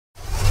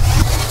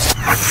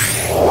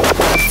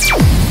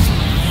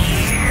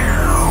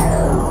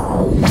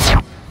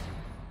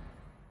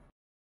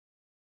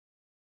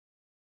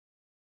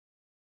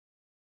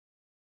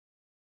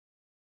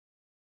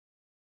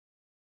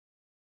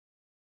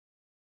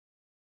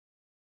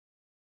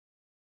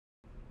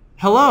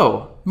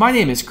Hello, my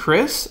name is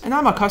Chris, and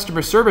I'm a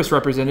customer service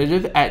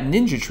representative at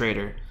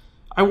NinjaTrader.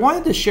 I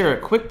wanted to share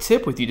a quick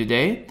tip with you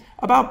today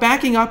about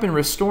backing up and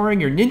restoring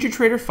your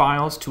NinjaTrader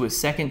files to a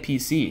second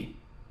PC.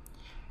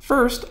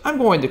 First, I'm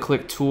going to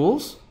click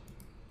Tools,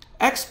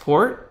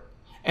 Export,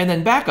 and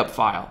then Backup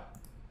File.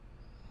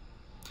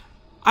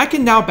 I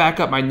can now back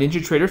up my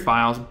NinjaTrader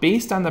files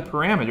based on the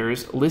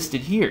parameters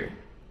listed here.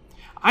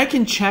 I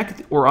can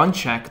check or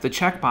uncheck the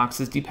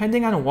checkboxes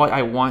depending on what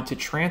I want to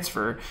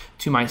transfer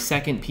to my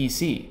second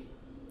PC.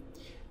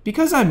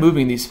 Because I'm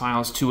moving these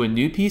files to a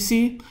new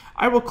PC,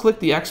 I will click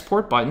the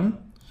Export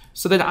button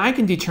so that I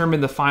can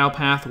determine the file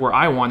path where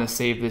I want to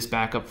save this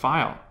backup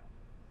file.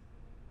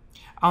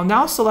 I'll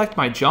now select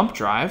my jump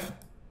drive,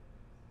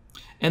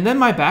 and then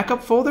my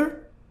backup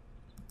folder,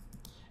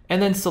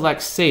 and then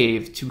select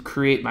Save to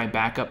create my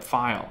backup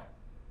file.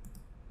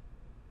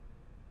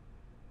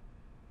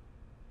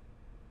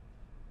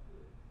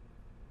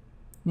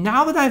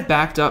 Now that I've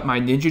backed up my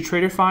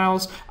NinjaTrader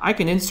files, I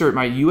can insert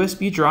my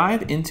USB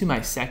drive into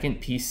my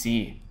second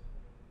PC.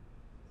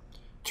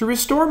 To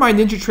restore my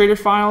NinjaTrader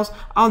files,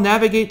 I'll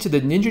navigate to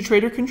the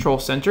NinjaTrader Control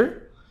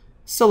Center,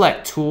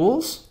 select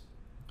Tools,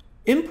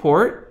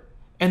 Import,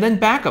 and then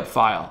Backup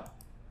File.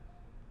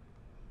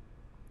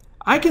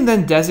 I can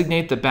then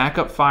designate the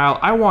backup file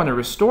I want to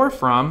restore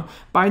from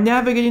by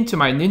navigating to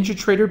my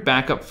NinjaTrader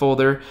backup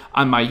folder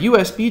on my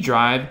USB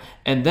drive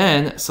and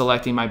then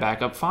selecting my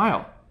backup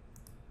file.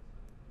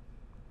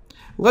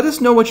 Let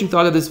us know what you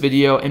thought of this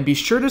video and be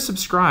sure to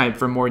subscribe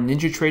for more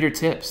NinjaTrader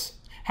tips.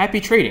 Happy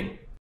trading!